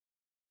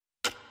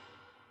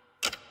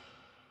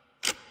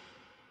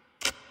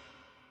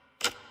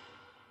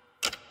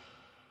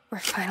We're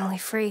finally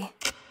free.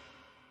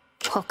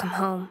 Welcome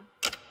home.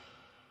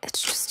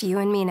 It's just you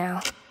and me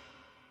now.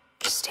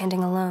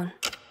 Standing alone.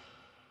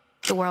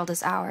 The world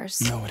is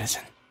ours. No, it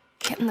isn't.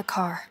 Get in the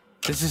car.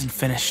 This isn't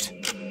finished.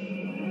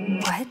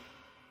 What?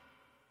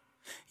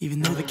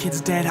 Even though the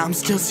kid's dead, I'm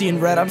still seeing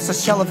red. I'm just a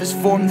shell of his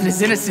form that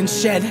his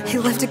innocence shed. He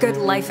lived a good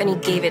life and he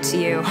gave it to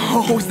you.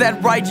 Oh, is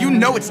that right? You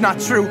know it's not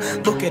true.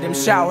 Look at him,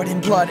 showered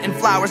in blood and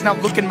flowers. Now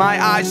look in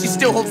my eyes. She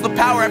still holds the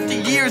power after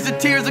years of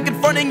tears of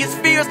confronting his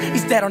fears.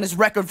 He's dead on his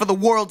record for the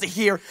world to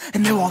hear.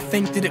 And they'll all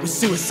think that it was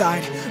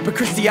suicide. But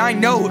Christy, I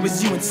know it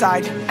was you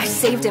inside. I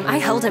saved him. I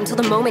held him till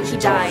the moment he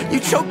died. You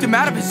choked him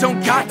out of his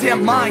own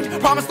goddamn mind.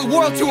 Promised the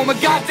world to him,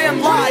 a goddamn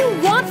lie. What do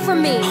you want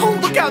from me? Oh,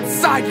 look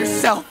outside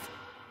yourself.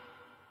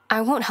 I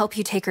won't help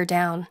you take her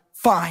down.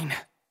 Fine.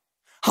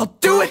 I'll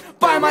do it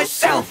by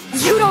myself!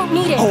 You don't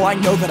need it! Oh, I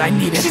know that I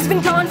need it. She's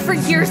been gone for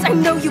years, I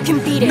know you can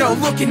beat it. No,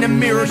 look in the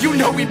mirror, you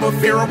know we both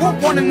fear her. We're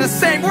one and the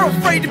same, we're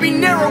afraid to be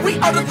narrow. We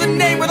utter the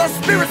name with our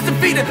spirits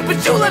defeated.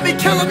 But you let me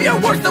kill him,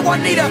 you're worse than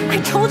Juanita. I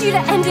told you to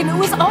end him, it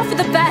was all for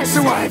the best.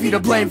 So I have you to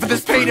blame for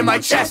this pain in my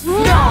chest.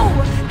 No!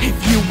 If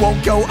you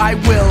won't go, I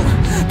will.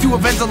 To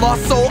avenge the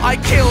lost soul I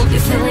killed.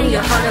 You're filling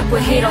your heart up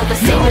with hate all the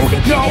same as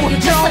the kid. You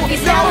just like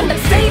these now in the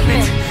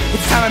statement.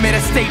 It's time I made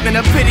a statement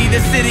of pity. The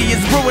city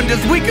is ruined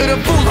as we could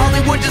have fooled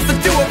Hollywood, just the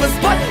two of us.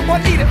 But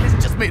Juanita has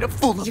just made a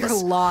fool of us. You're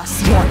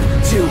lost. 1,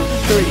 2,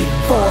 3,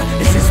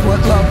 4. Is this what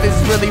love is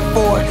really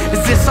for?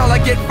 Is this all I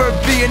get for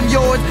being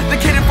yours?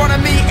 The kid in front of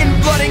me in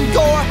blood and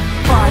gore.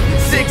 5,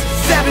 6,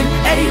 7,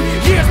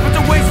 8 years put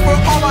to waste for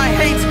all I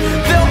hate.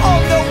 They'll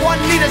all know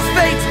Juanita's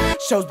fate.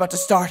 Show's about to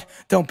start,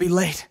 don't be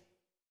late.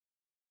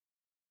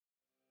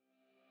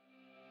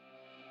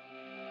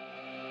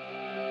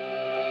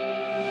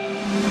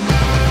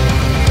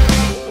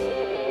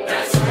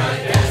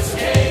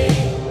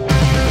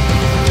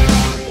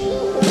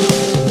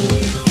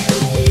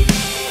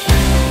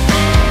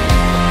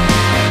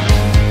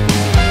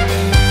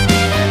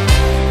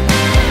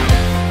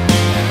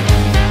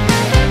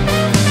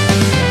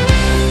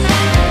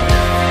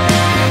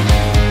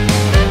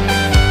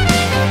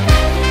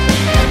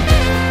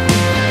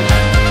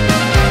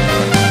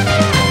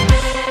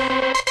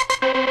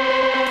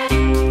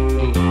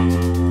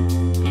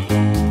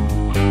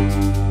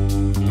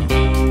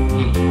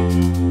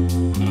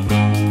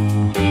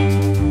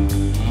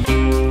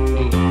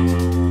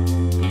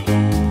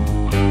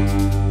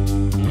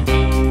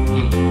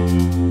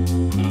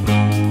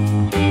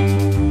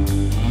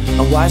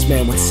 A wise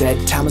man once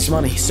said, time is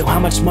money. So how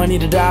much money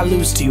did I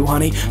lose to you,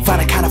 honey?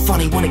 Find it kinda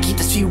funny, wanna keep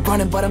this feud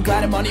running, but I'm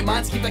glad I'm on your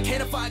minds. Keep that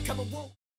can't find, come on.